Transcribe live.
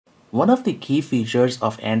One of the key features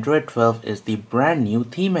of Android 12 is the brand new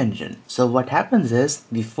theme engine. So what happens is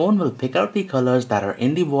the phone will pick out the colors that are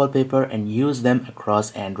in the wallpaper and use them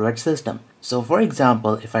across Android system. So for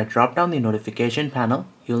example, if I drop down the notification panel,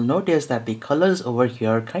 you'll notice that the colors over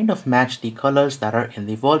here kind of match the colors that are in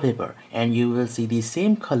the wallpaper, and you will see the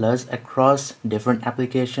same colors across different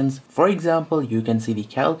applications. For example, you can see the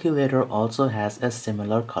calculator also has a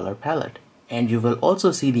similar color palette. And you will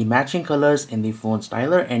also see the matching colors in the phone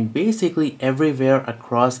styler and basically everywhere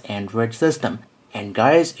across Android system. And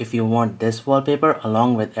guys, if you want this wallpaper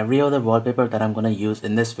along with every other wallpaper that I'm gonna use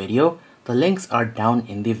in this video, the links are down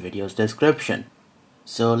in the video's description.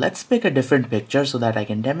 So let's pick a different picture so that I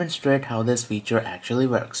can demonstrate how this feature actually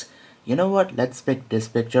works. You know what, let's pick this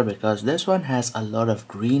picture because this one has a lot of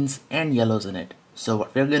greens and yellows in it. So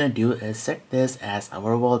what we're gonna do is set this as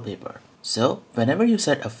our wallpaper. So whenever you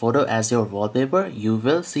set a photo as your wallpaper, you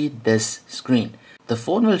will see this screen. The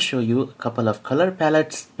phone will show you a couple of color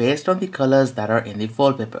palettes based on the colors that are in the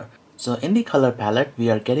wallpaper. So in the color palette,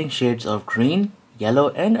 we are getting shades of green, yellow,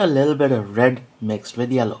 and a little bit of red mixed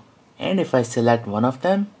with yellow. And if I select one of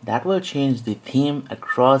them, that will change the theme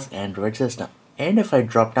across Android system. And if I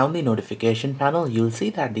drop down the notification panel, you'll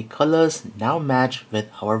see that the colors now match with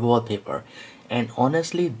our wallpaper. And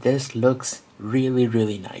honestly, this looks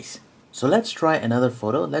really nice. So let's try another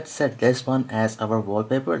photo. Let's set this one as our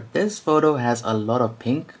wallpaper. This photo has a lot of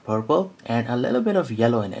pink, purple, and a little bit of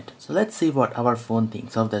yellow in it. So let's see what our phone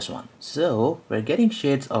thinks of this one. So we're getting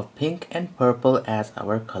shades of pink and purple as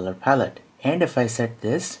our color palette. And if I set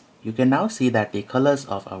this, you can now see that the colors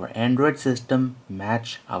of our Android system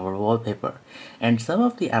match our wallpaper. And some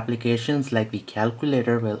of the applications like the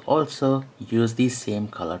calculator will also use the same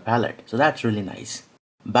color palette. So that's really nice.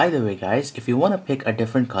 By the way guys, if you want to pick a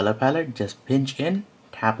different color palette, just pinch in,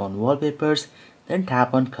 tap on wallpapers, then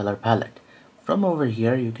tap on color palette. From over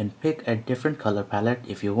here, you can pick a different color palette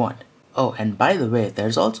if you want. Oh, and by the way,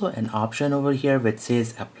 there's also an option over here which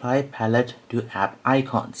says apply palette to app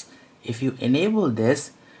icons. If you enable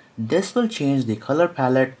this, this will change the color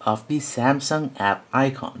palette of the Samsung app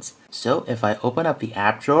icons. So if I open up the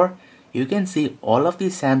app drawer, you can see all of the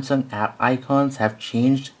Samsung app icons have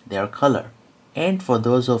changed their color. And for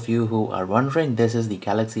those of you who are wondering, this is the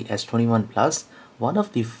Galaxy S21 Plus, one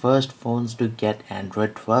of the first phones to get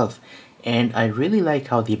Android 12. And I really like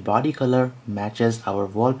how the body color matches our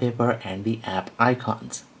wallpaper and the app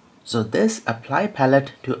icons. So this apply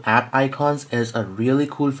palette to app icons is a really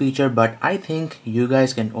cool feature, but I think you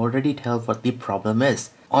guys can already tell what the problem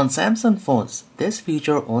is. On Samsung phones, this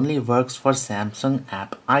feature only works for Samsung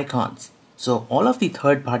app icons. So all of the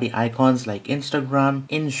third-party icons like Instagram,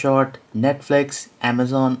 InShot, Netflix,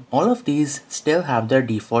 Amazon, all of these still have their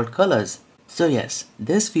default colors. So yes,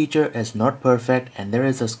 this feature is not perfect and there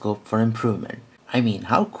is a scope for improvement. I mean,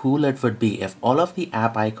 how cool it would be if all of the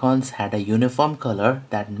app icons had a uniform color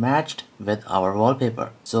that matched with our wallpaper.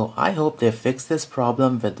 So I hope they fix this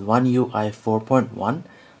problem with One UI 4.1.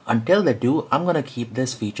 Until they do, I'm gonna keep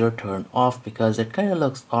this feature turned off because it kind of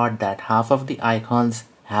looks odd that half of the icons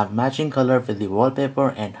have matching color with the wallpaper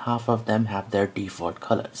and half of them have their default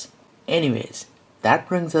colors. Anyways, that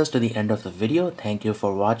brings us to the end of the video. Thank you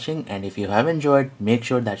for watching, and if you have enjoyed, make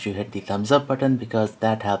sure that you hit the thumbs up button because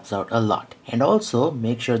that helps out a lot. And also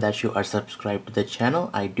make sure that you are subscribed to the channel.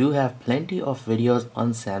 I do have plenty of videos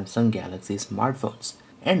on Samsung Galaxy smartphones.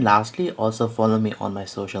 And lastly, also follow me on my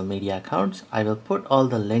social media accounts. I will put all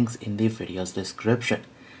the links in the video's description.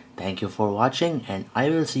 Thank you for watching and I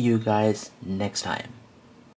will see you guys next time.